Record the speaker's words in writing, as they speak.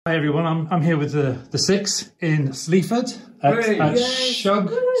Hi everyone, I'm here with the Six in Sleaford at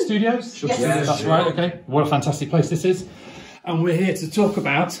Shug Studios. Yes. That's right, okay. What a fantastic place this is. And we're here to talk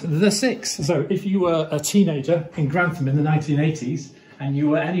about the Six. So if you were a teenager in Grantham in the 1980s and you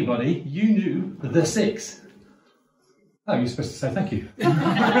were anybody, you knew the Six. Oh, you're supposed to say thank you.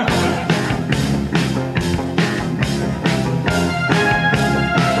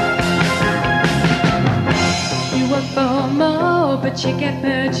 But you get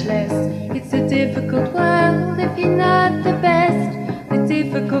much less. It's a difficult world if you're not the best. The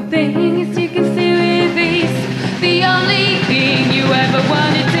difficult things you can see with ease. The only thing you ever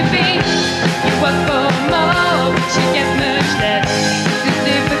wanted to be. You work for more, but you get much less. It's a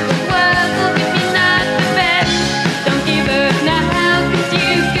difficult world if you're not the best. Don't give up now, cause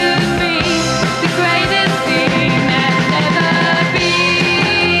you could be the greatest thing that's ever been.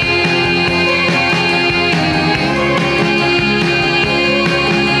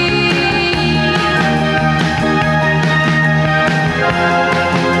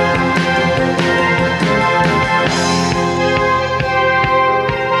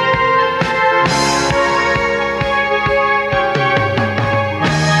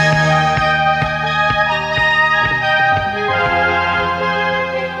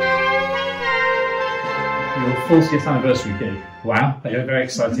 Your 40th anniversary gig. Wow, very, very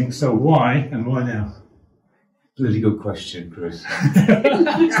exciting. So why and why now? Really good question, Chris. I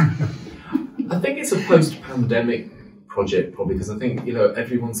think it's a post-pandemic project, probably, because I think, you know,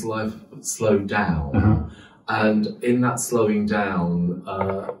 everyone's life slowed down, and in that slowing down,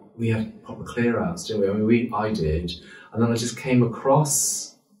 we had proper clear-outs, didn't we? I mean, I did, and then I just came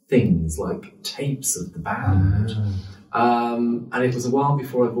across things like tapes of the band. And it was a while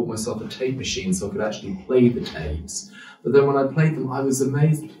before I bought myself a tape machine so I could actually play the tapes. But then when I played them, I was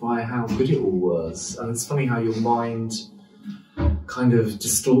amazed by how good it all was. And it's funny how your mind kind of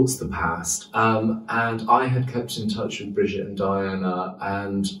distorts the past. And I had kept in touch with Bridget and Diana,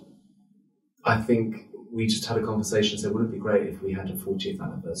 and I think we just had a conversation and said, wouldn't it be great if we had a 40th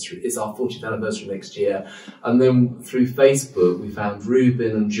anniversary? It's our 40th anniversary next year. And then through Facebook, we found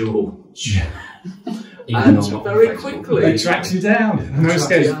Reuben and George. And very quickly They tracked you down. No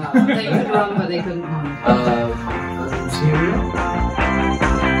escape. They could run, but they couldn't run. and here we are.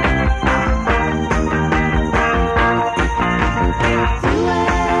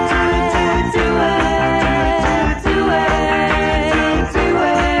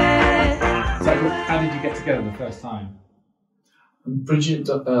 So how did you get together the first time? Bridget,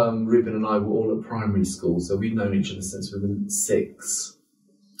 Reuben and I were all at primary school, so we'd known each other since we were 6.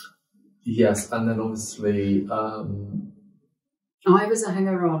 Yes, and then obviously... I was a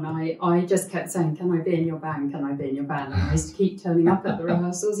hanger-on. I just kept saying, can I be in your band? Can I be in your band? And I used to keep turning up at the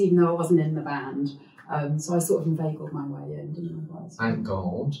rehearsals, even though I wasn't in the band. So I sort of inveigled my way in, didn't I? Thank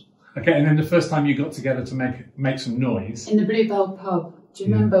God. Okay, and then the first time you got together to make some noise. In the Bluebell pub. Do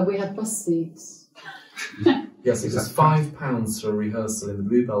you remember? We had bus seats. Yes, it was £5 for a rehearsal in the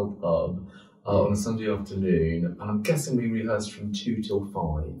Bluebell pub on a Sunday afternoon, and I'm guessing we rehearsed from 2 till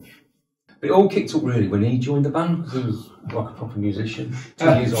 5. But it all kicked up really when he joined the band, because he was like a proper musician. 2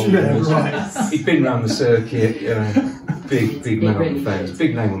 years old. Right. He'd been around the circuit, you know, big man on the fence,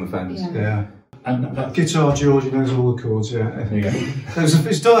 big name on the fence. Yeah. And That guitar George, he knows all the chords, yeah. there you go.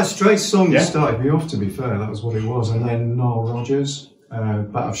 It's Dire Straits song Yeah. that started me off, to be fair, that was what it was. And then Nile Rodgers,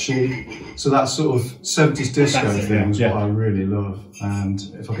 Bat of Sheep. So that sort of 70s disco That's it, thing was yeah. what I really love. And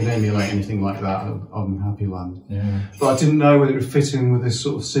if I can emulate anything like that, I'm in happy land. Yeah. But I didn't know whether it would fit in with this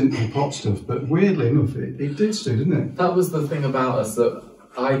sort of simple pop stuff. But weirdly enough, it did, Stu, didn't it? That was the thing about us, that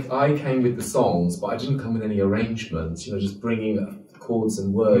I came with the songs, but I didn't come with any arrangements, you know, just bringing chords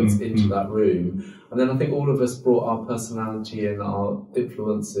and words into that room. And then I think all of us brought our personality and our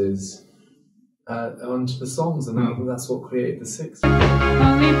influences onto the songs, and that's what created the Six.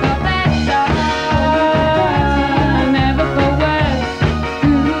 Only for better, never for worse.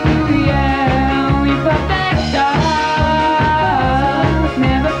 Ooh, yeah. Only for better,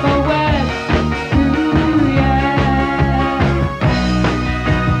 never for worse. Ooh, yeah.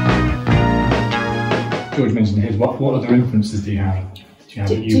 George mentioned his. What other influences do you have?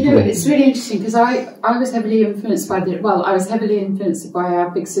 Do you know, it's really interesting because I was heavily influenced by I was heavily influenced by our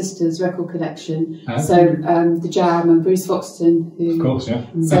Big Sisters record collection. So The Jam and Bruce Foxton, who, Of course, yeah.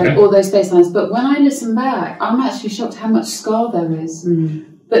 so all those bass lines. But when I listen back, I'm actually shocked how much ska there is.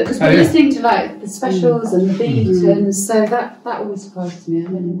 But because we're listening to like the Specials and the Beat, and so that always surprises me. I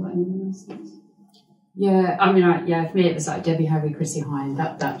don't know what anyone else thinks. Yeah, I mean, for me it was like Debbie Harry, Chrissie Hynde,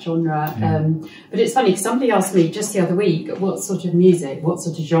 that genre. But it's funny because somebody asked me just the other week, what sort of music, what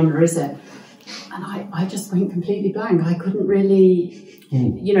sort of genre is it? And I just went completely blank. I couldn't really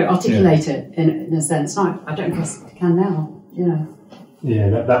you know, articulate it in a sense. I don't guess I can now, you know. Yeah,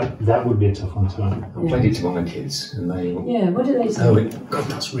 that would be a tough one to learn. I played it to my kids, and they. Yeah, what did they say? Oh, God,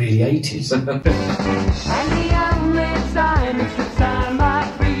 that's really 80s. And the only time is the time I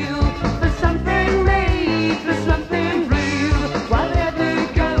feel for something made, for something real. Whatever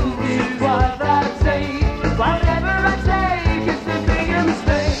goes is what I take. Whatever I take is the bigger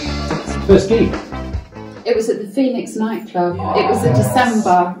mistake. First gig? It was at the Phoenix nightclub. Yes. It was in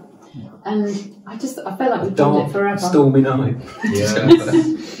December, and I felt like we'd done it forever. Stormy night. Yes.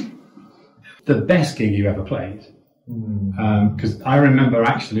 The best gig you ever played? Because I remember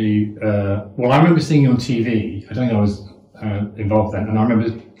actually, I remember seeing you on TV. I don't think I was involved then, and I remember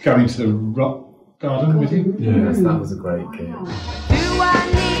going to the Rock Garden with you. Yes, that was a great gig. Do I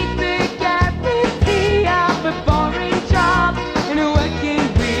need to get this tea out before each job in a working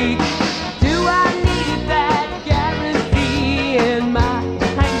week? Do I need that guarantee in my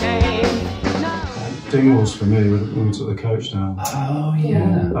name? No. Dingwall's for me when we took the coach down. Oh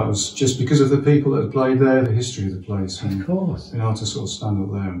yeah, That was just because of the people that had played there, the history of the place, and of course. you know, to sort of stand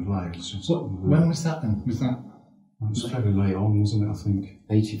up there and play. It was just, When was that then? Was that? it was fairly late on, wasn't it? I think.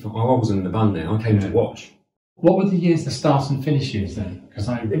 85. I wasn't in the band then. I came to watch. What were the years, the start and finish years then? Because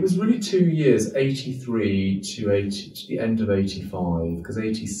It was really 2 years, 83 to the end of 85, because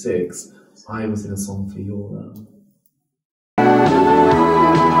 86, I was in A Song for Your Love.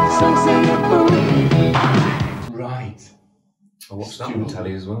 right. I watched that on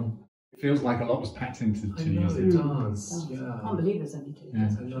telly as well. It feels like a lot was packed into 2 I know, years. it does, I yeah. can't believe there's only 2 Yeah.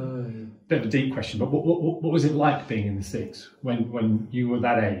 years. I know. Bit of a deep question, but what was it like being in the Six when you were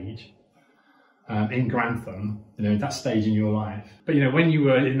that age in Grantham? You know, that stage in your life. But you know, when you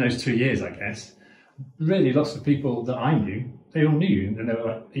were in those 2 years, I guess, really lots of people that I knew, they all knew you, and they were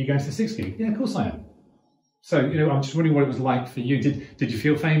like, "Are you going to the Six gig?" Yeah, of course I am. So you know, I'm just wondering what it was like for you. Did you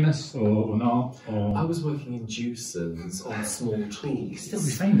feel famous or not? Or I was working in Juice's on small tools. still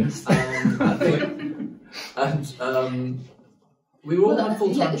be famous. I think, and we were all on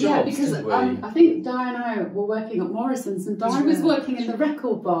full-time jobs, yeah, because didn't we? I think Di and I were working at Morrison's, and Di was working in the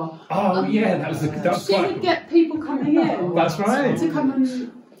record bar. Oh yeah, that was She quite would cool. get people coming in. That's right. To come and,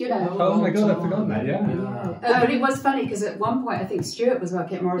 you know. Oh my god, I've forgotten that. Yeah. But it was funny because at one point I think Stuart was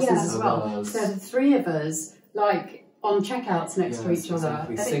working at Morrison's Yeah. as well. I was. So the three of us, like, on checkouts next to each other.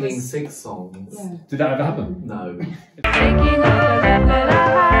 Exactly. And it Singing was, 6 songs. yeah. Did that ever happen? No. Taking all the love that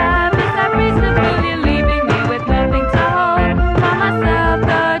I have, is that reasonable? You're leaving me with nothing to hold. For myself,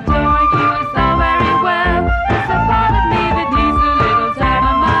 adoring you is all very well. There's a part of me that needs a little time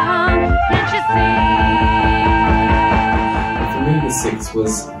of my own. Can't you see? For me, the 6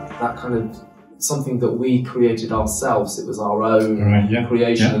 was that kind of something that we created ourselves. It was our own Right, yeah.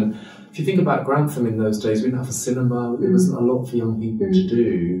 creation. And if you think about Grantham in those days, we didn't have a cinema. There wasn't a lot for young people to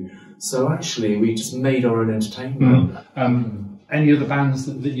do. So actually, we just made our own entertainment. Any other bands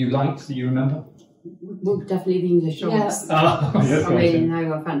that you liked that you remember? Well, definitely the English Dogs. Oh, yes, I mean, they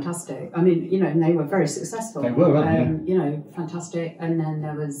were fantastic. I mean, you know, and they were very successful. They were, weren't they? You know, fantastic. And then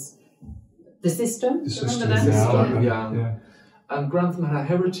there was The System. The system, Remember them? yeah, I like that. Yeah. Yeah. And Grantham had a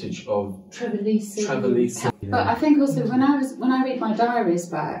heritage of Trevelise. But I think also when I read my diaries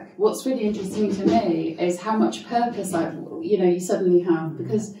back, what's really interesting to me is how much purpose you suddenly have,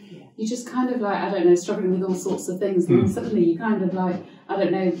 because you just kind of like, I don't know, struggling with all sorts of things, and then suddenly you kind of like, I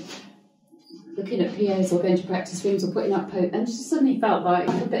don't know, looking at PAs or going to practice rooms or putting up and just suddenly felt like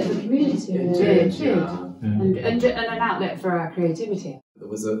a bit of a community. It did. And an outlet for our creativity. There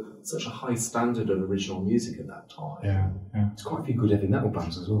was such a high standard of original music at that time. Yeah. There's quite a few good heavy metal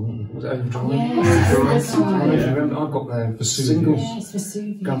bands as well, wasn't there? Was it Overdrive? Yes, I remember, I got their singles. Yes,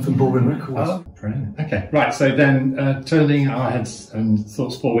 Vesuvius. Grantham Boring Records. Oh, brilliant. Okay, right. So then, turning our heads and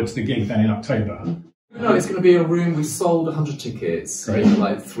thoughts forward to the gig then in October. No, it's going to be a room. We sold 100 tickets Great. in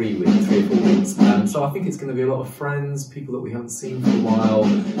like 3 or 4 weeks. And so I think it's going to be a lot of friends, people that we haven't seen for a while.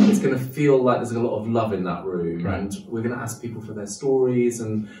 It's going to feel like there's a lot of love in that room. Right. And we're going to ask people for their stories.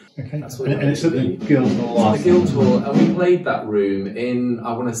 And Okay. that's what And it's at the Guildhall. It's at the Guildhall. And we played that room in,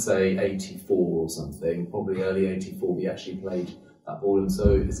 I want to say, 84 or something. Probably early 84 we actually played that ballroom.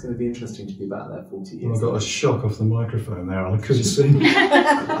 So it's going to be interesting to be back there 40 years. I got a shock off the microphone there, and I couldn't see.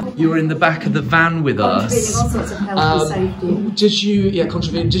 You were in the back of the van with Contributing all us. sorts of health and safety. Did you,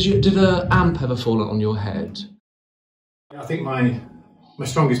 contribute? Did an amp ever fall on your head? I think my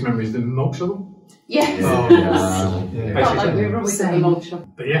strongest memory is the malt shovel. Yes. Yeah. Felt like we were always saying old shop.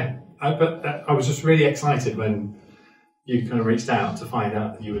 But yeah, I was just really excited when you kind of reached out to find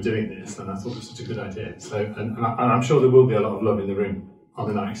out that you were doing this, and I thought it was such a good idea. So, and I'm sure there will be a lot of love in the room on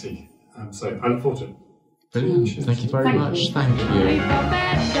the night, actually. So I look forward to it. Brilliant. Cheers. Thank you very Thank much. you. Thank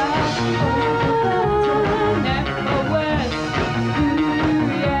you.